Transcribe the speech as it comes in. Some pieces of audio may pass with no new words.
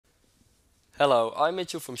Hello, I'm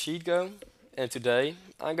Mitchell from SheetGo, and today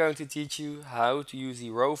I'm going to teach you how to use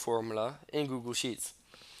the row formula in Google Sheets.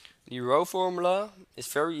 The row formula is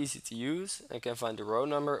very easy to use and can find the row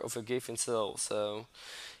number of a given cell. So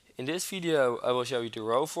in this video I will show you the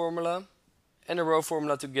row formula and the row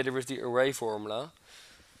formula together with the array formula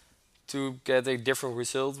to get a different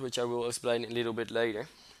result, which I will explain a little bit later.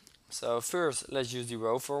 So first let's use the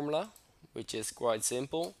row formula, which is quite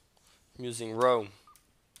simple. I'm using row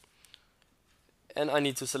and I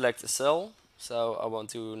need to select a cell, so I want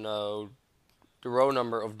to know the row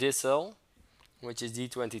number of this cell, which is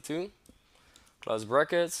D22, close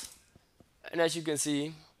brackets, and as you can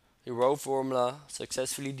see, the row formula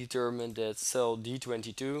successfully determined that cell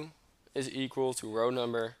D22 is equal to row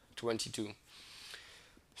number 22.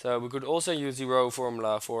 So we could also use the row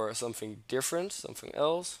formula for something different, something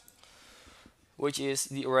else, which is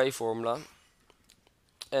the array formula.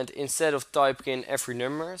 And instead of typing in every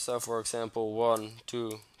number, so for example 1,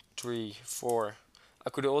 2, 3, 4, I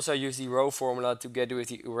could also use the row formula together with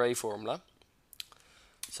the array formula.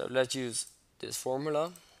 So let's use this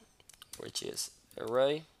formula, which is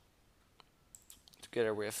array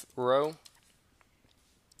together with row.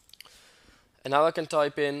 And now I can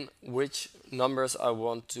type in which numbers I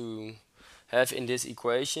want to have in this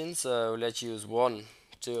equation. So let's use 1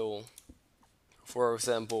 till, for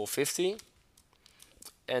example, 50.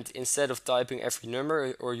 And instead of typing every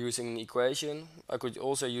number or using an equation, I could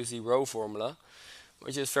also use the row formula,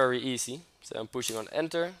 which is very easy. So I'm pushing on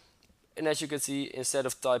enter, and as you can see, instead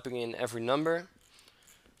of typing in every number,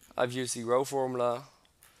 I've used the row formula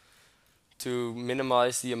to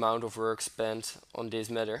minimize the amount of work spent on this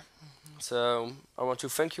matter. So I want to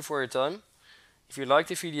thank you for your time. If you liked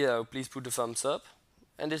the video, please put a thumbs up.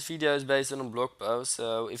 And this video is based on a blog post,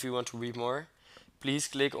 so if you want to read more, please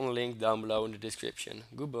click on the link down below in the description.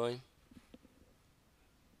 Goodbye.